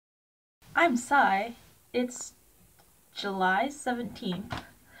I'm Sai. It's July 17th.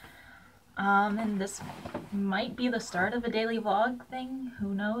 And this might be the start of a daily vlog thing.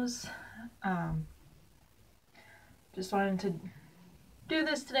 Who knows? Um, just wanted to do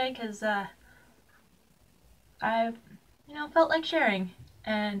this today because I, felt like sharing.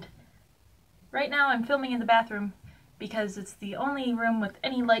 And right now I'm filming in the bathroom because it's the only room with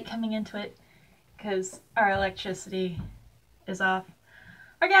any light coming into it because our electricity is off.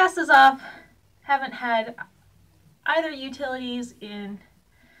 Our gas is off. Haven't had either utilities in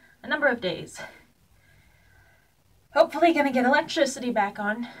a number of days. Hopefully gonna get electricity back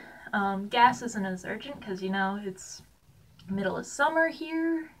on. Gas isn't as urgent because, it's middle of summer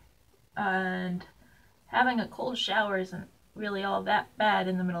here, and having a cold shower isn't really all that bad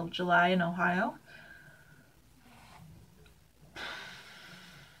in the middle of July in Ohio.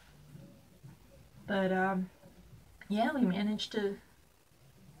 But, yeah, we managed to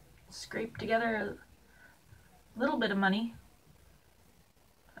scrape together a little bit of money.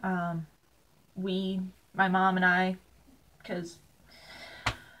 Um, my mom and I, because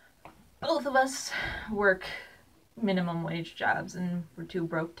both of us work minimum wage jobs and we're too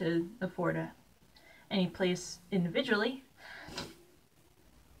broke to afford any place individually.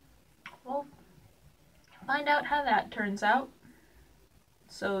 We'll find out how that turns out.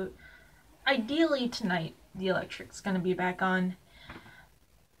 So ideally tonight the electric's gonna be back on.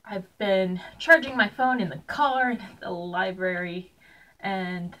 I've been charging my phone in the car and at the library,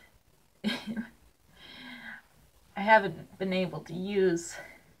 and I haven't been able to use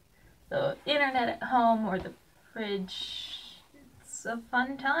the internet at home or the fridge. It's a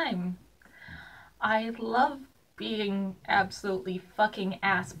fun time. I love being absolutely fucking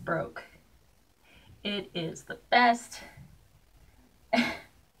ass broke. It is the best.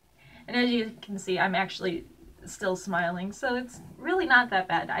 And as you can see, I'm actually still smiling, so it's really not that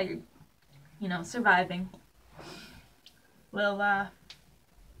bad. Surviving. We'll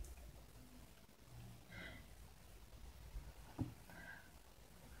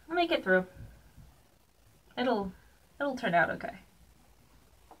make it through. It'll turn out okay.